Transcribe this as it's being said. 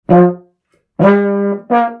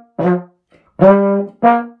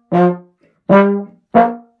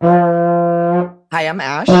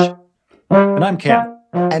I'm Cam.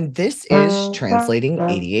 And this is Translating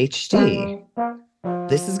ADHD.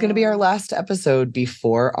 This is going to be our last episode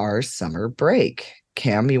before our summer break.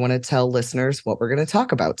 Cam, you want to tell listeners what we're going to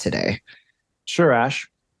talk about today? Sure, Ash.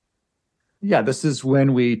 Yeah, this is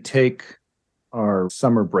when we take our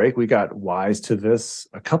summer break. We got wise to this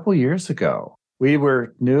a couple years ago. We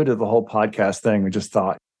were new to the whole podcast thing. We just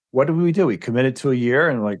thought, what did we do? We committed to a year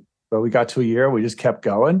and we got to a year, we just kept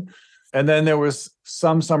going. And then there was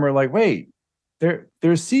some summer wait,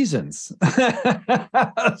 there's seasons.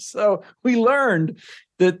 So we learned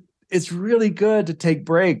that it's really good to take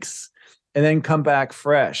breaks and then come back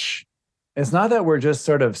fresh. It's not that we're just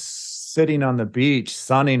sort of sitting on the beach,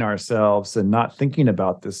 sunning ourselves and not thinking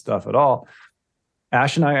about this stuff at all.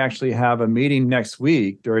 Ash and I actually have a meeting next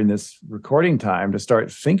week during this recording time to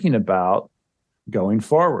start thinking about going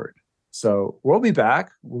forward. So we'll be back.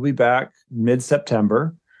 We'll be back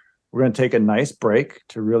mid-September. We're going to take a nice break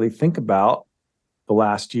to really think about the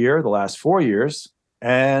last year, the last 4 years,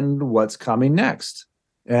 and what's coming next.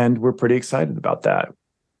 And we're pretty excited about that.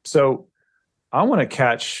 So I want to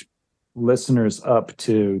catch listeners up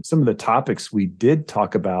to some of the topics we did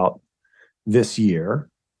talk about this year,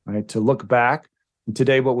 right? To look back. And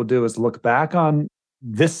today, what we'll do is look back on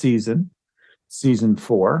this season, season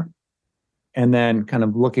 4, and then kind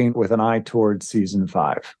of looking with an eye towards season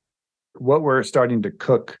 5. What we're starting to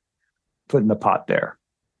cook, put in the pot there.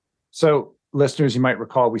 So listeners, you might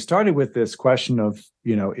recall, we started with this question of,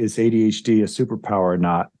 is ADHD a superpower or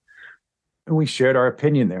not? And we shared our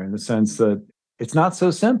opinion there in the sense that it's not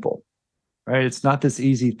so simple, right? It's not this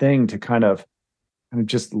easy thing to kind of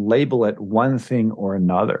just label it one thing or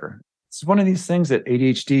another. It's one of these things that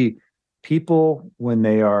ADHD people, when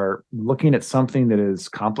they are looking at something that is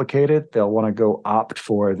complicated, they'll want to go opt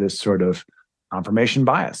for this sort of confirmation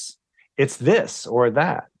bias. It's this or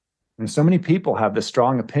that. And so many people have this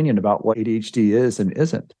strong opinion about what ADHD is and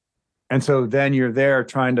isn't. And so then you're there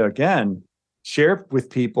trying to, again, share with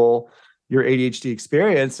people your ADHD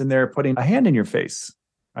experience, and they're putting a hand in your face,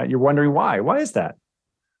 right? You're wondering why. Why is that?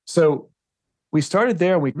 So we started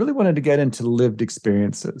there, and we really wanted to get into lived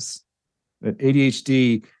experiences. That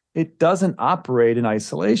ADHD, it doesn't operate in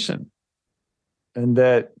isolation, and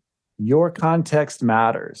that your context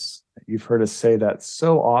matters. You've heard us say that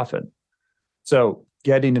so often. So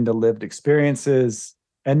getting into lived experiences.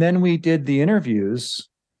 And then we did the interviews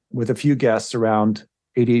with a few guests around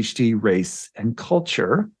ADHD, race, and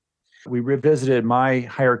culture. We revisited my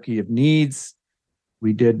hierarchy of needs.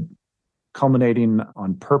 We did culminating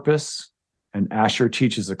on purpose, and Asher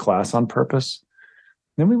teaches a class on purpose.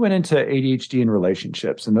 Then we went into ADHD and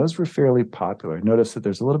relationships, and those were fairly popular. Notice that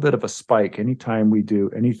there's a little bit of a spike anytime we do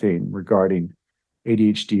anything regarding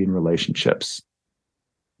ADHD and relationships.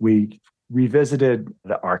 We revisited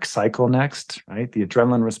the ARC cycle next, right? The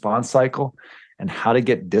adrenaline response cycle and how to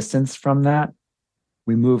get distance from that.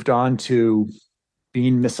 We moved on to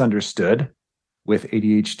being misunderstood with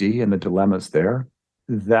ADHD and the dilemmas there.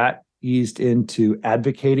 That eased into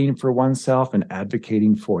advocating for oneself and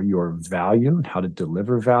advocating for your value and how to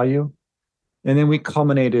deliver value. And then we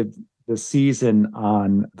culminated the season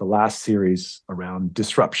on the last series around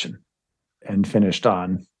disruption and finished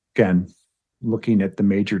on, again, looking at the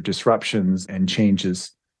major disruptions and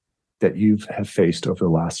changes that you have faced over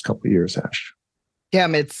the last couple of years, Ash. Yeah,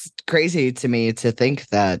 it's crazy to me to think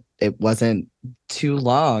that it wasn't too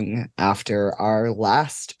long after our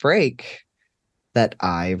last break that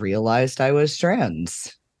I realized I was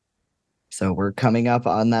trans. So we're coming up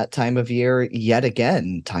on that time of year yet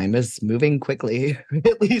again. Time is moving quickly,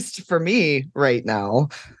 at least for me right now.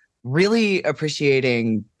 Really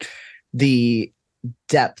appreciating the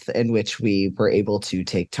depth in which we were able to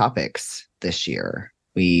take topics this year.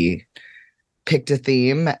 We picked a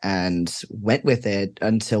theme and went with it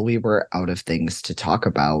until we were out of things to talk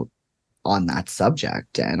about on that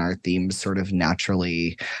subject. And our themes sort of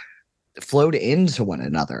naturally flowed into one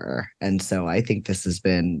another. And so I think this has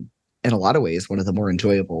been, in a lot of ways, one of the more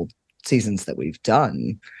enjoyable seasons that we've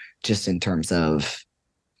done, just in terms of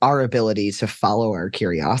our ability to follow our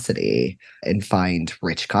curiosity and find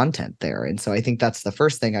rich content there. And so I think that's the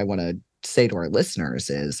first thing I want to say to our listeners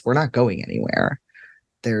is we're not going anywhere.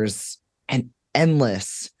 There's an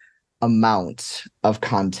endless amount of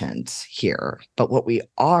content here. But what we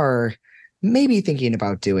are maybe thinking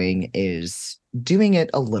about doing is doing it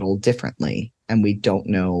a little differently. And we don't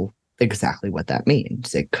know exactly what that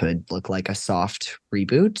means. It could look like a soft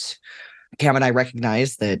reboot. Cam and I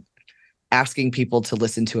recognize that asking people to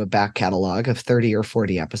listen to a back catalog of 30 or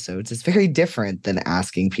 40 episodes is very different than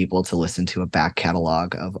asking people to listen to a back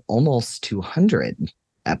catalog of almost 200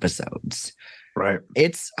 episodes. Right.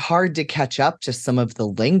 It's hard to catch up to some of the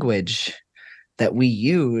language that we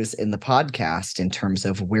use in the podcast in terms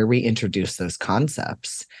of where we introduce those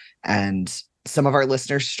concepts. And some of our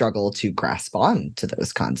listeners struggle to grasp on to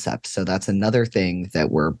those concepts. So that's another thing that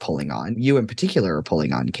we're pulling on. You in particular are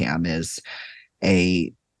pulling on, Cam, is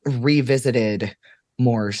a revisited,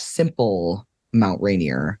 more simple Mount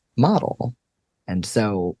Rainier model. And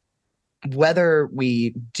so whether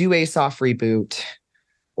we do a soft reboot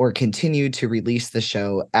or continue to release the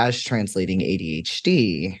show as Translating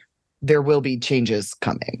ADHD, there will be changes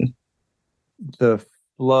coming. The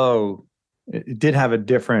flow, it did have a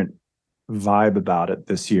different vibe about it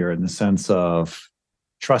this year in the sense of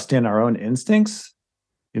trust in our own instincts.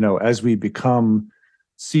 As we become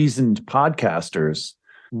seasoned podcasters,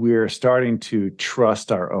 we're starting to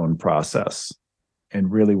trust our own process,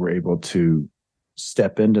 and really we're able to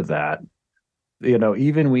step into that.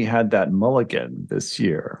 Even we had that mulligan this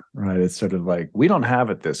year, right? It's sort of like, we don't have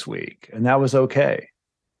it this week, and that was okay,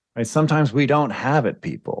 right? Sometimes we don't have it,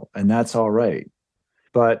 people, and that's all right.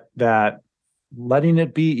 But that letting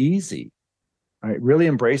it be easy, right? Really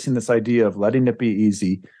embracing this idea of letting it be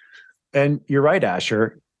easy. And you're right,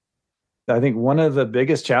 Asher. I think one of the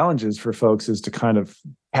biggest challenges for folks is to kind of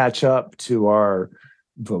catch up to our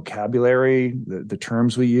vocabulary, the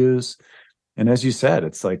terms we use. And as you said,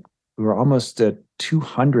 it's like we're almost at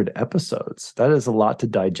 200 episodes. That is a lot to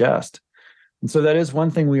digest. And so that is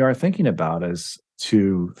one thing we are thinking about, is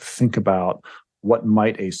to think about what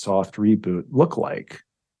might a soft reboot look like.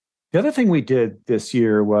 The other thing we did this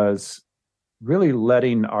year was really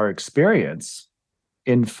letting our experience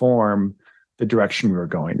inform the direction we were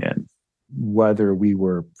going in, whether we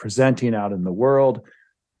were presenting out in the world,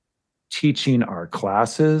 teaching our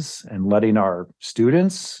classes, and letting our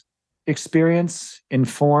students' experience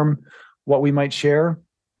inform what we might share.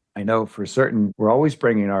 I know for certain we're always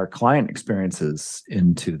bringing our client experiences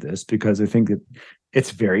into this, because I think that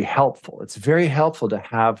it's very helpful. It's very helpful to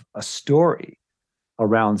have a story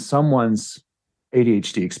around someone's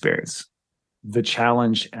ADHD experience, the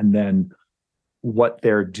challenge, and then what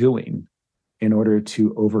they're doing in order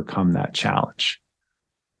to overcome that challenge.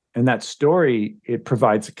 And that story, it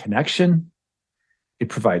provides a connection, it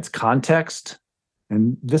provides context.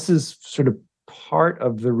 And this is sort of part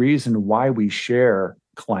of the reason why we share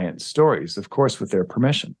client stories, of course, with their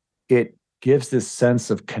permission. It gives this sense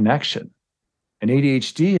of connection. And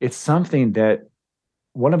ADHD, it's something that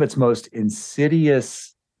one of its most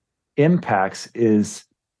insidious impacts is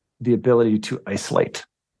the ability to isolate,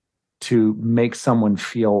 to make someone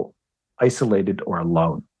feel isolated or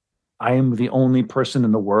alone. I am the only person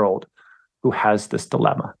in the world who has this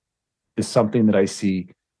dilemma, is something that I see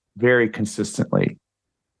very consistently.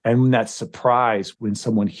 And that surprise when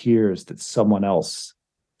someone hears that someone else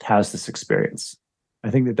has this experience. I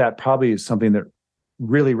think that probably is something that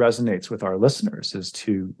really resonates with our listeners, is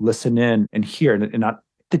to listen in and hear, and not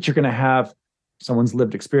that you're going to have someone's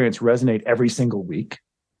lived experience resonate every single week,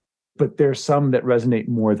 but there's some that resonate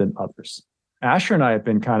more than others. Asher and I have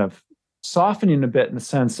been kind of softening a bit in the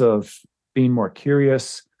sense of being more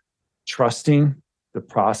curious, trusting the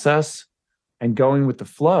process, and going with the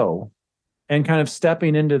flow, and kind of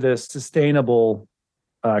stepping into this sustainable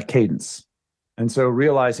cadence. And so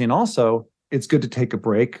realizing also it's good to take a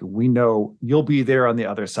break. We know you'll be there on the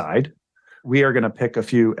other side. We are going to pick a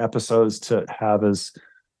few episodes to have as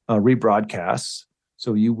rebroadcasts.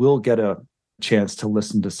 So you will get a chance to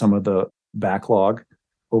listen to some of the backlog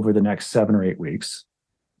over the next 7 or 8 weeks.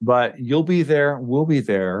 But you'll be there, we'll be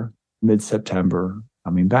there mid-September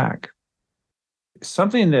coming back.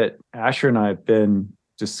 Something that Asher and I have been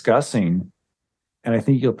discussing, and I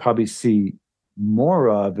think you'll probably see more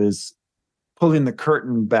of, is pulling the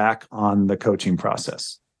curtain back on the coaching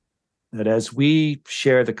process. That as we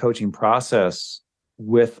share the coaching process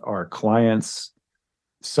with our clients,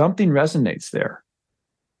 something resonates there.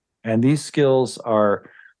 And these skills are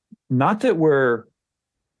not that we're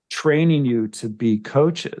training you to be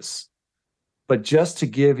coaches, but just to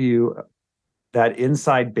give you that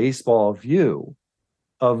inside baseball view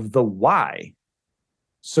of the why,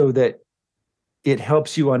 so that it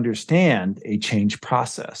helps you understand a change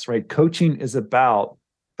process, right? Coaching is about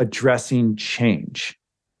addressing change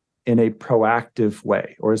in a proactive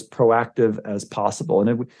way, or as proactive as possible.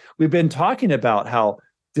 And we've been talking about how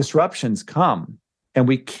disruptions come and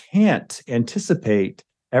we can't anticipate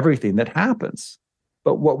everything that happens.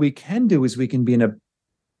 But what we can do is we can be in a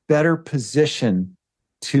better position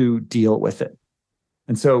to deal with it.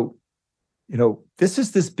 And so, this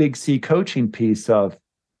is this big C coaching piece of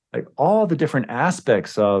like all the different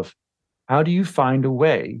aspects of how do you find a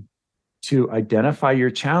way to identify your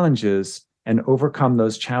challenges and overcome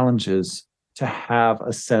those challenges to have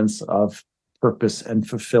a sense of purpose and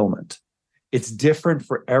fulfillment It's different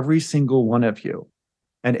for every single one of you.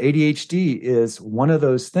 And ADHD is one of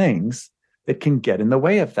those things that can get in the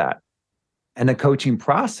way of that. And the coaching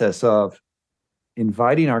process of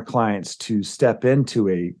inviting our clients to step into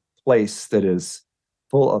a place that is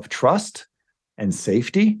full of trust and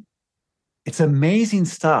safety, it's amazing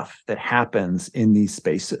stuff that happens in these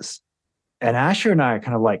spaces. And Asher and I are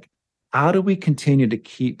kind of like, how do we continue to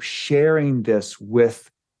keep sharing this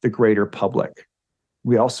with the greater public?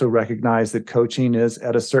 We also recognize that coaching is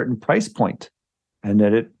at a certain price point and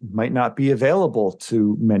that it might not be available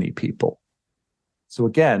to many people. So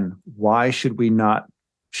again, why should we not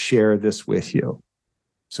share this with you?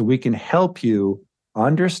 So we can help you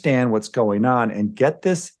understand what's going on and get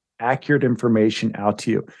this accurate information out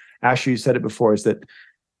to you. Asher, you said it before, is that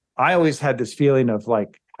I always had this feeling of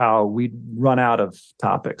like how we'd run out of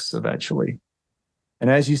topics eventually. And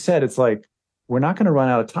as you said, it's like, we're not going to run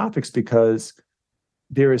out of topics because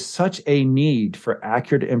there is such a need for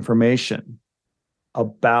accurate information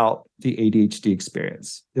about the ADHD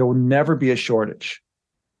experience. There will never be a shortage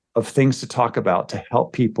of things to talk about to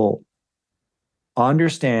help people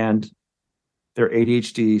understand their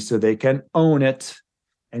ADHD so they can own it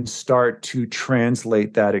and start to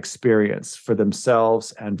translate that experience for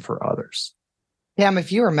themselves and for others. Pam,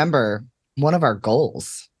 if you remember, one of our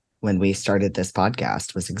goals when we started this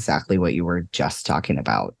podcast was exactly what you were just talking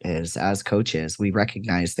about, is as coaches, we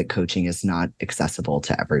recognize that coaching is not accessible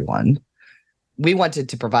to everyone. We wanted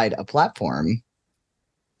to provide a platform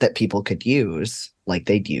that people could use like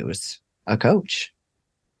they'd use a coach.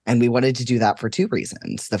 And we wanted to do that for two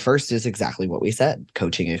reasons. The first is exactly what we said.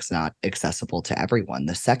 Coaching is not accessible to everyone.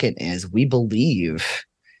 The second is we believe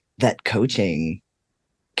that coaching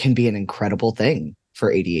can be an incredible thing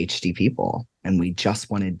for ADHD people. And we just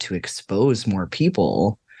wanted to expose more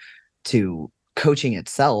people to coaching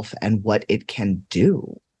itself and what it can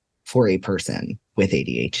do for a person with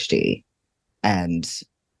ADHD. And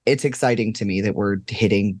it's exciting to me that we're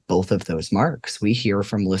hitting both of those marks. We hear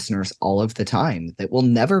from listeners all of the time that will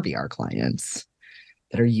never be our clients,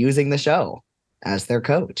 that are using the show as their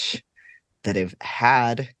coach, that have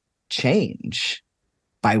had change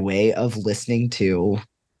by way of listening to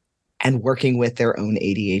and working with their own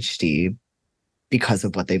ADHD because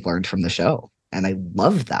of what they've learned from the show. And I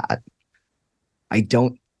love that. I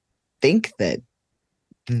don't think that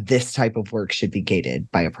this type of work should be gated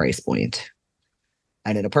by a price point.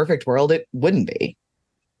 And in a perfect world, it wouldn't be.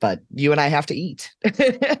 But you and I have to eat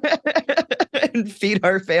and feed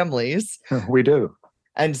our families. We do.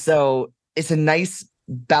 And so it's a nice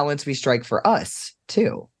balance we strike for us,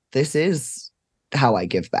 too. This is how I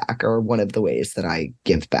give back, or one of the ways that I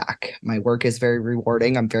give back. My work is very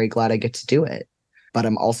rewarding. I'm very glad I get to do it. But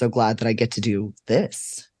I'm also glad that I get to do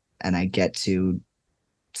this. And I get to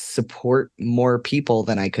support more people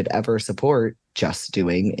than I could ever support just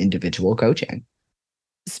doing individual coaching.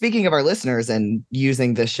 Speaking of our listeners and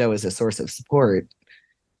using this show as a source of support,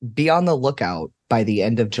 be on the lookout by the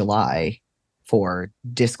end of July for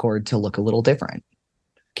Discord to look a little different.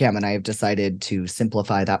 Cam and I have decided to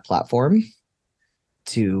simplify that platform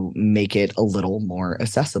to make it a little more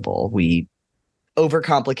accessible. We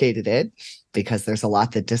overcomplicated it because there's a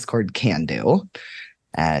lot that Discord can do.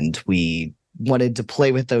 And we wanted to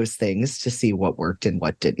play with those things to see what worked and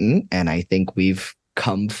what didn't. And I think we've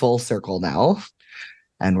come full circle now.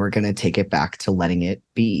 And we're going to take it back to letting it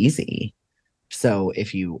be easy. So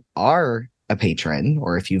if you are a patron,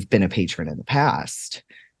 or if you've been a patron in the past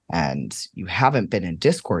and you haven't been in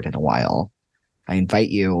Discord in a while, I invite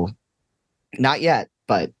you, not yet,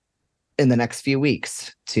 but in the next few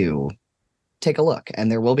weeks, to take a look.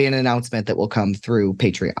 And there will be an announcement that will come through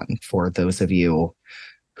Patreon for those of you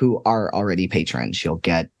who are already patrons. You'll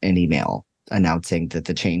get an email announcing that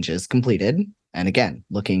the change is completed. And again,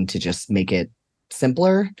 looking to just make it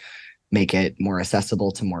simpler, make it more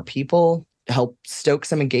accessible to more people, help stoke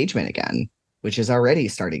some engagement again, which is already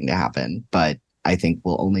starting to happen, but I think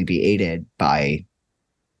will only be aided by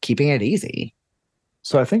keeping it easy.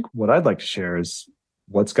 So I think what I'd like to share is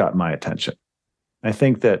what's got my attention. I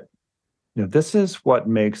think that this is what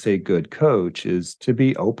makes a good coach, is to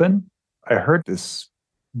be open. I heard this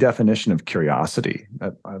definition of curiosity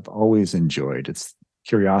that I've always enjoyed. It's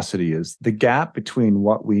curiosity is the gap between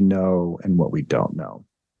what we know and what we don't know.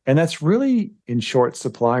 And that's really in short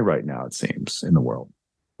supply right now, it seems, in the world.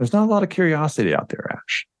 There's not a lot of curiosity out there,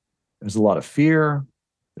 Ash. There's a lot of fear.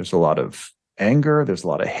 There's a lot of anger. There's a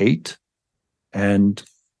lot of hate. And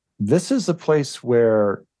this is a place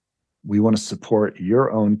where we want to support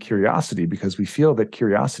your own curiosity, because we feel that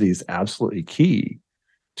curiosity is absolutely key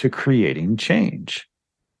to creating change.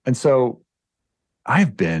 And so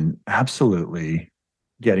I've been absolutely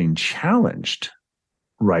getting challenged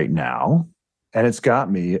right now, and it's got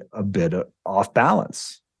me a bit off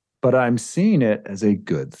balance, but I'm seeing it as a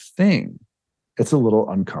good thing. It's a little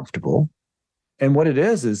uncomfortable. And what it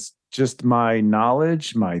is just my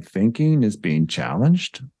knowledge, my thinking is being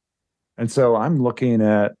challenged. And so I'm looking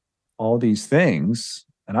at all these things,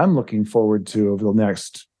 and I'm looking forward to over the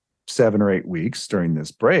next 7 or 8 weeks during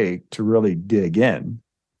this break to really dig in.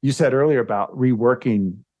 You said earlier about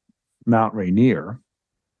reworking Mount Rainier.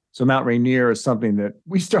 So Mount Rainier is something that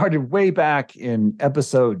we started way back in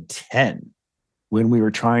episode 10 when we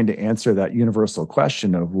were trying to answer that universal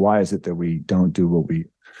question of why is it that we don't do what we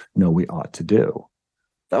know we ought to do.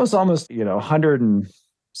 That was almost,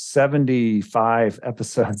 175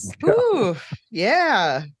 episodes ago. Ooh,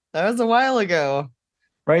 yeah, that was a while ago.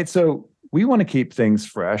 Right. So we want to keep things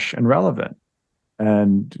fresh and relevant.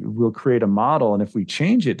 And we'll create a model. And if we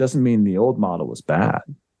change it, doesn't mean the old model was bad.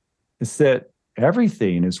 It's that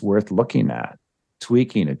everything is worth looking at,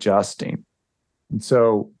 tweaking, adjusting. And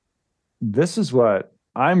so this is what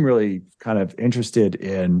I'm really kind of interested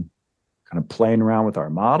in, kind of playing around with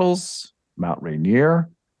our models, Mount Rainier.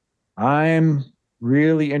 I'm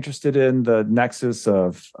really interested in the nexus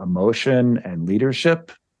of emotion and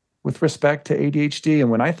leadership with respect to ADHD.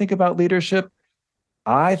 And when I think about leadership,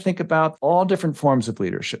 I think about all different forms of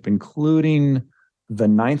leadership, including the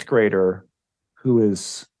ninth grader who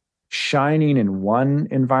is shining in one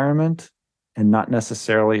environment and not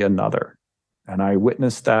necessarily another. And I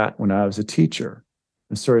witnessed that when I was a teacher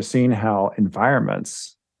and sort of seeing how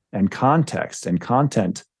environments and context and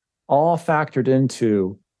content all factored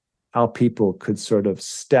into how people could sort of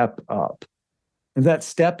step up. And that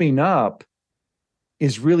stepping up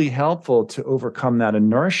is really helpful to overcome that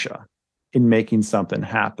inertia in making something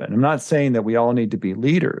happen. I'm not saying that we all need to be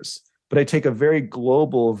leaders, but I take a very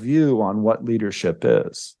global view on what leadership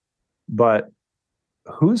is. But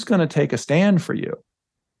who's going to take a stand for you?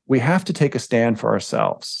 We have to take a stand for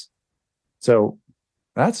ourselves. So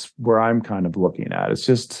that's where I'm kind of looking at. It's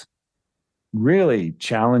just really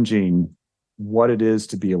challenging what it is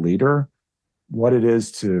to be a leader, what it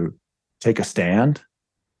is to take a stand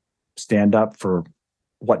up for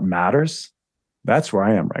what matters. That's where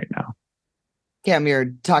I am right now. Cam,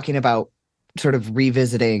 you're talking about sort of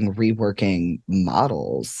revisiting, reworking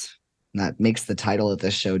models. And that makes the title of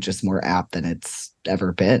this show just more apt than it's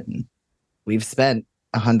ever been. We've spent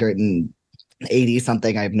 180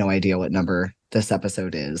 something, I have no idea what number this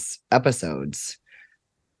episode is, episodes,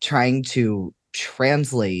 trying to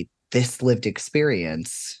translate this lived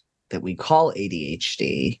experience that we call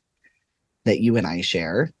ADHD, that you and I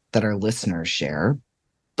share, that our listeners share,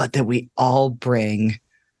 but that we all bring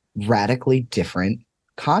radically different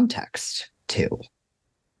context to.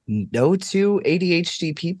 No two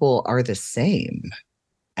ADHD people are the same.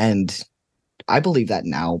 And I believe that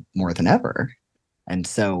now more than ever. And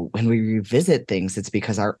so when we revisit things, it's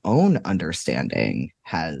because our own understanding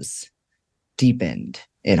has deepened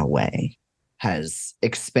in a way, has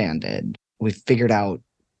expanded. We've figured out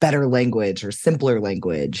better language or simpler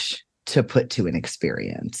language to put to an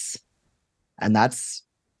experience. And that's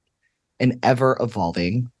an ever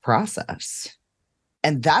evolving process.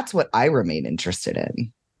 And that's what I remain interested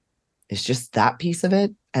in. It's just that piece of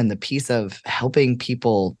it and the piece of helping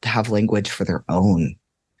people have language for their own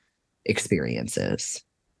experiences.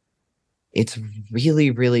 It's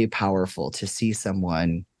really, really powerful to see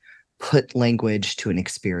someone put language to an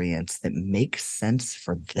experience that makes sense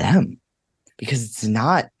for them, because it's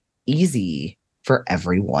not easy for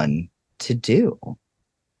everyone to do.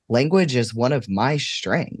 Language is one of my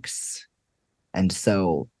strengths. And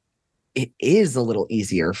so it is a little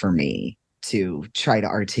easier for me to try to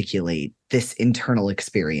articulate this internal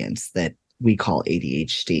experience that we call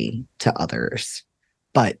ADHD to others.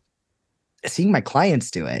 But seeing my clients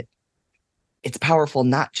do it, it's powerful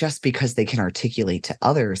not just because they can articulate to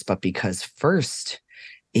others, but because first,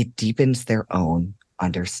 it deepens their own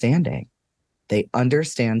understanding. They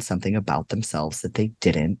understand something about themselves that they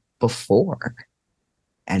didn't before.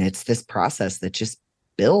 And it's this process that just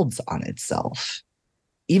builds on itself.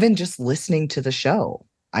 Even just listening to the show.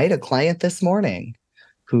 I had a client this morning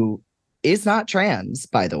who is not trans,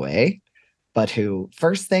 by the way, but who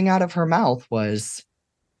first thing out of her mouth was,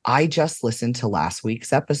 I just listened to last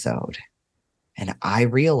week's episode. And I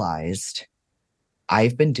realized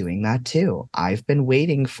I've been doing that too. I've been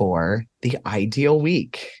waiting for the ideal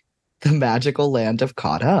week, the magical land of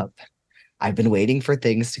caught up. I've been waiting for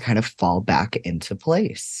things to kind of fall back into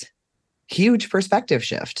place. Huge perspective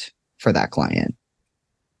shift for that client.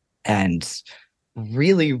 And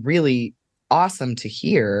really, really awesome to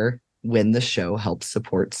hear when the show helps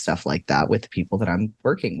support stuff like that with the people that I'm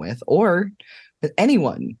working with, or with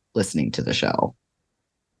anyone listening to the show.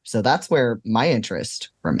 So that's where my interest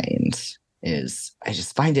remains. Is I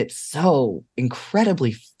just find it so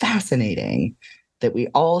incredibly fascinating that we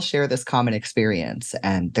all share this common experience.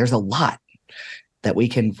 And there's a lot that we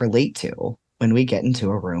can relate to when we get into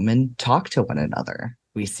a room and talk to one another.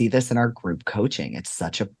 We see this in our group coaching. It's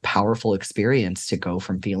such a powerful experience to go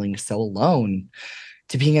from feeling so alone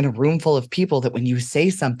to being in a room full of people that when you say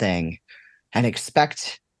something and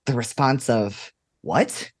expect the response of,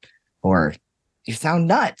 what? Or you sound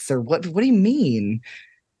nuts, or what do you mean?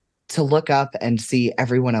 To look up and see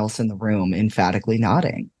everyone else in the room emphatically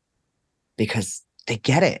nodding because they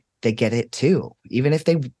get it. They get it too. Even if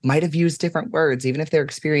they might have used different words, even if their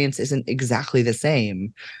experience isn't exactly the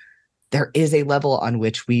same, there is a level on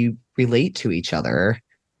which we relate to each other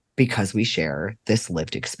because we share this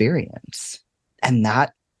lived experience. And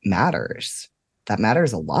that matters. That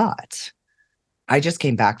matters a lot. I just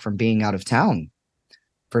came back from being out of town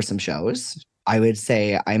for some shows. I would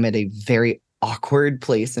say I'm at a very awkward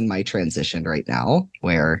place in my transition right now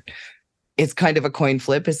where it's kind of a coin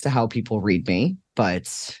flip as to how people read me,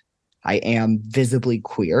 but I am visibly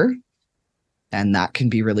queer, and that can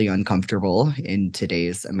be really uncomfortable in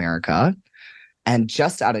today's America. And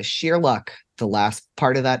just out of sheer luck, the last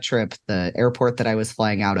part of that trip, the airport that I was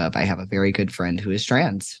flying out of, I have a very good friend who is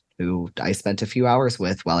trans, who I spent a few hours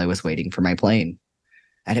with while I was waiting for my plane.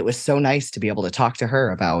 And it was so nice to be able to talk to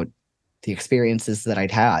her about the experiences that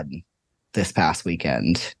I'd had this past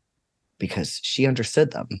weekend because she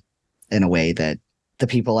understood them in a way that the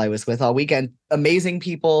people I was with all weekend, amazing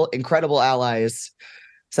people, incredible allies,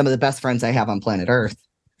 some of the best friends I have on planet Earth.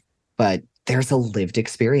 But there's a lived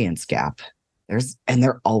experience gap. And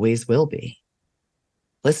there always will be.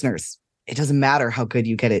 Listeners, it doesn't matter how good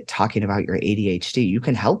you get at talking about your ADHD. You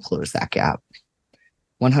can help close that gap.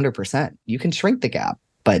 100%. You can shrink the gap,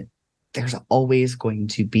 but there's always going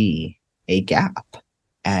to be a gap.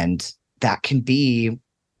 And that can be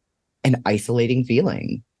an isolating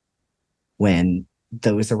feeling when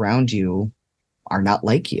those around you are not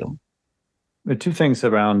like you. The two things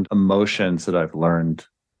around emotions that I've learned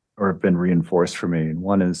or have been reinforced for me.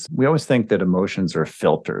 One is we always think that emotions are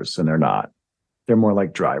filters, and they're not. They're more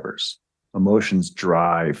like drivers. Emotions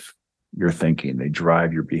drive your thinking. They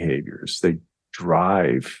drive your behaviors. They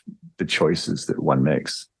drive the choices that one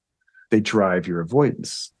makes. They drive your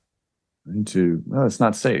avoidance into, oh, it's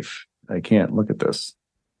not safe. I can't look at this.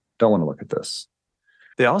 Don't want to look at this.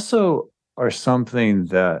 They also are something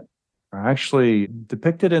that are actually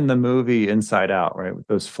depicted in the movie Inside Out, right? With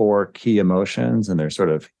those four key emotions, and they're sort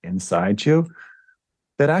of inside you.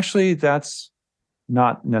 That actually, that's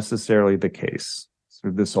not necessarily the case. So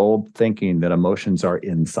this old thinking that emotions are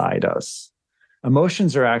inside us.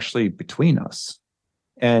 Emotions are actually between us.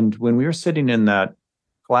 And when we were sitting in that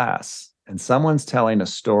class and someone's telling a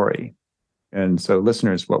story, and so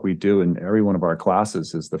listeners, what we do in every one of our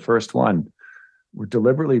classes is the first one, we're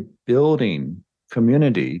deliberately building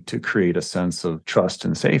community to create a sense of trust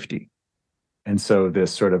and safety. And so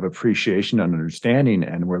this sort of appreciation and understanding,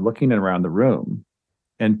 and we're looking around the room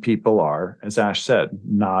and people are, as Ash said,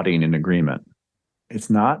 nodding in agreement. It's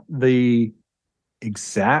not the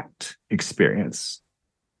exact experience,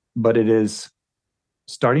 but it is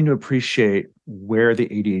starting to appreciate where the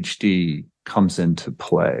ADHD comes into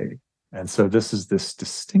play. And so this is this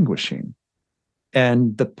distinguishing.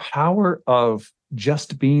 And the power of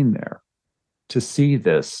just being there to see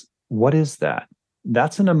this, what is that?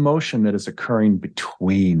 That's an emotion that is occurring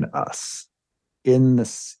between us, in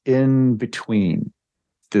between,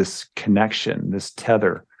 this connection, this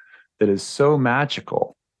tether that is so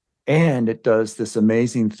magical. And it does this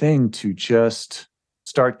amazing thing to just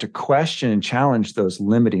start to question and challenge those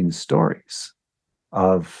limiting stories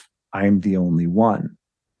of, I'm the only one.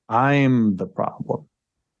 I'm the problem.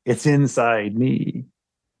 It's inside me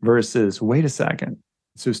versus, wait a second.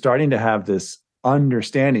 So starting to have this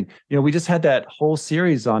understanding, we just had that whole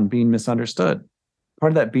series on being misunderstood.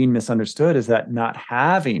 Part of that being misunderstood is that not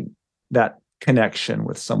having that connection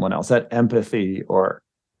with someone else, that empathy or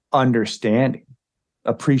understanding,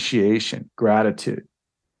 appreciation, gratitude,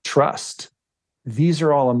 trust. These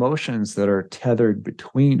are all emotions that are tethered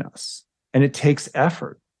between us. And it takes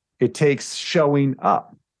effort. It takes showing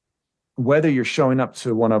up. Whether you're showing up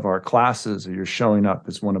to one of our classes or you're showing up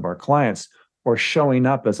as one of our clients or showing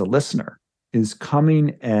up as a listener, is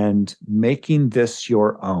coming and making this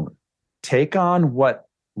your own. Take on what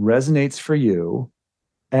resonates for you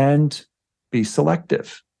and be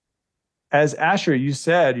selective. As Asher, you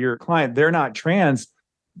said, your client, they're not trans,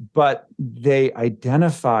 but they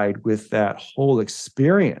identified with that whole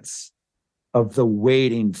experience of the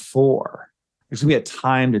waiting for. There's going to be a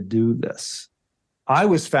time to do this. I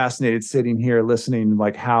was fascinated sitting here listening,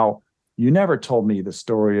 like how you never told me the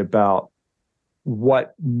story about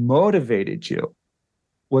what motivated you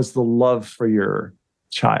was the love for your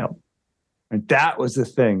child. And that was the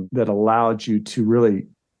thing that allowed you to really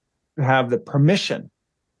have the permission,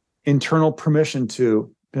 internal permission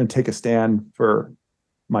to take a stand for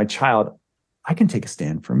my child. I can take a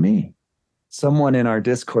stand for me. Someone in our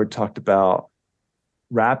Discord talked about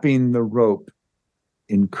wrapping the rope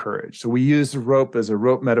in courage. So we use the rope as a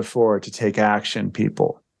rope metaphor to take action,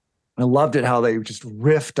 people. I loved it how they just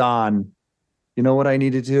riffed on, you know what I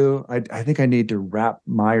need to do? I think I need to wrap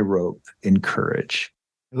my rope in courage.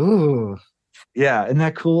 Ooh. Yeah, isn't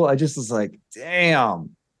that cool? I just was like,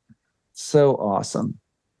 damn, so awesome.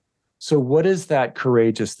 So what is that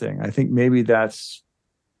courageous thing? I think maybe that's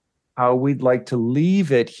how we'd like to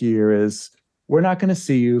leave it here is we're not going to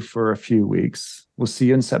see you for a few weeks. We'll see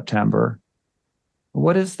you in September.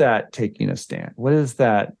 What is that taking a stand? What is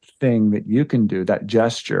that thing that you can do, that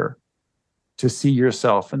gesture to see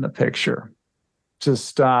yourself in the picture, to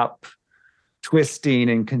stop twisting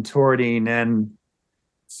and contorting and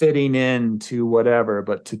fitting into whatever,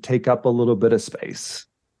 but to take up a little bit of space,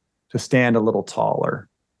 to stand a little taller?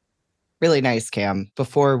 Really nice, Cam.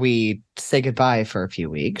 Before we say goodbye for a few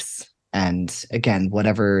weeks, and again,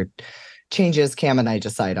 whatever changes Cam and I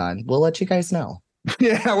decide on, we'll let you guys know.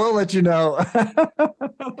 Yeah, we'll let you know.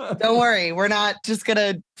 Don't worry, we're not just going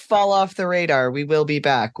to fall off the radar. We will be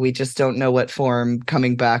back. We just don't know what form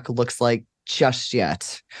coming back looks like just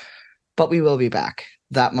yet. But we will be back.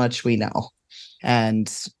 That much we know. And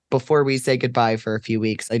before we say goodbye for a few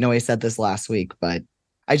weeks, I know I said this last week, but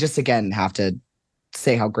I just again have to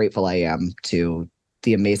say how grateful I am to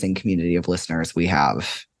the amazing community of listeners we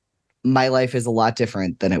have. My life is a lot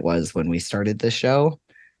different than it was when we started this show.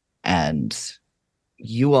 And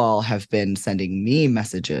you all have been sending me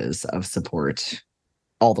messages of support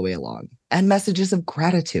all the way along and messages of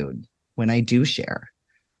gratitude when I do share,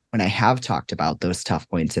 when I have talked about those tough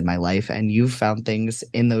points in my life and you've found things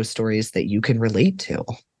in those stories that you can relate to.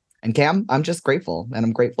 And Cam, I'm just grateful, and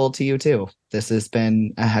I'm grateful to you too. This has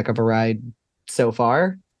been a heck of a ride so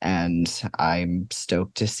far, and I'm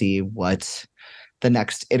stoked to see what the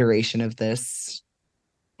next iteration of this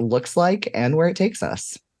looks like and where it takes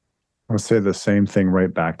us. I'll say the same thing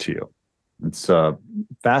right back to you. It's a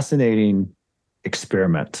fascinating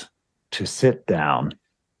experiment to sit down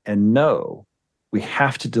and know we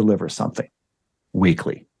have to deliver something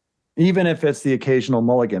weekly, even if it's the occasional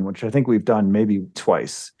mulligan, which I think we've done maybe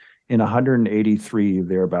twice in 183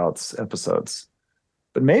 thereabouts episodes,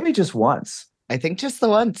 but maybe just once. I think just the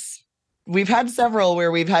once. We've had several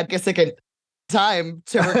where we've had a second time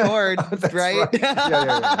to record, right?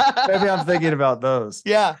 Yeah. Maybe I'm thinking about those.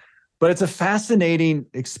 Yeah. But it's a fascinating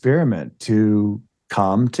experiment to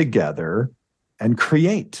come together and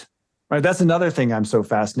create. Right? That's another thing I'm so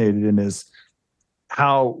fascinated in is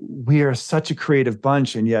how we are such a creative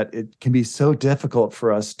bunch, and yet it can be so difficult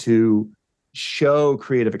for us to show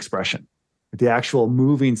creative expression. The actual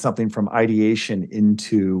moving something from ideation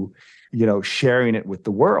into, sharing it with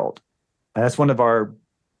the world. And that's one of our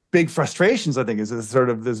big frustrations, I think, is this sort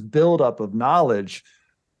of this buildup of knowledge.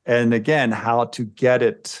 And again, how to get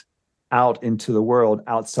it out into the world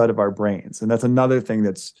outside of our brains. And that's another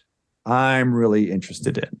thing I'm really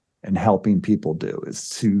interested in and helping people do, is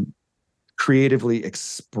to creatively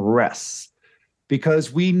express,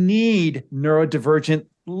 because we need neurodivergent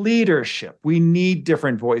leadership. We need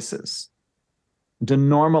different voices to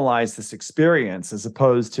normalize this experience as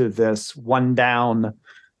opposed to this one down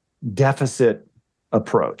deficit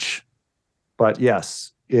approach. But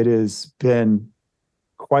yes, it has been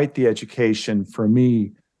quite the education for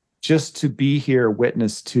me just to be here,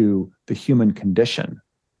 witness to the human condition,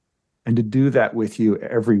 and to do that with you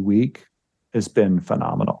every week has been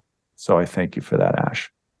phenomenal. So I thank you for that,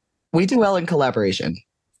 Ash. We do well in collaboration,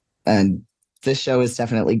 and this show is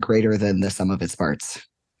definitely greater than the sum of its parts.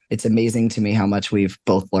 It's amazing to me how much we've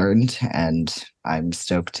both learned, and I'm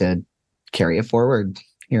stoked to carry it forward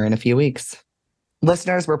here in a few weeks.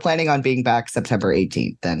 Listeners, we're planning on being back September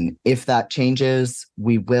 18th. And if that changes,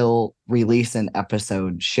 we will release an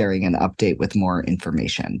episode sharing an update with more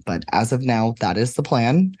information. But as of now, that is the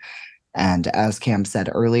plan. And as Cam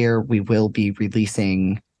said earlier, we will be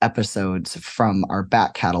releasing episodes from our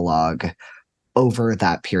back catalog over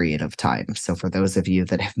that period of time. So for those of you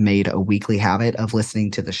that have made a weekly habit of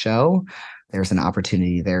listening to the show, there's an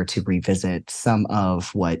opportunity there to revisit some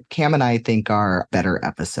of what Cam and I think are better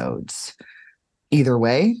episodes. Either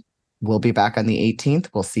way, we'll be back on the 18th.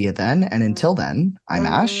 We'll see you then. And until then, I'm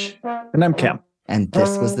Ash. And I'm Cam. And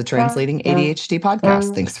this was the Translating ADHD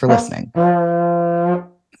podcast. Thanks for listening.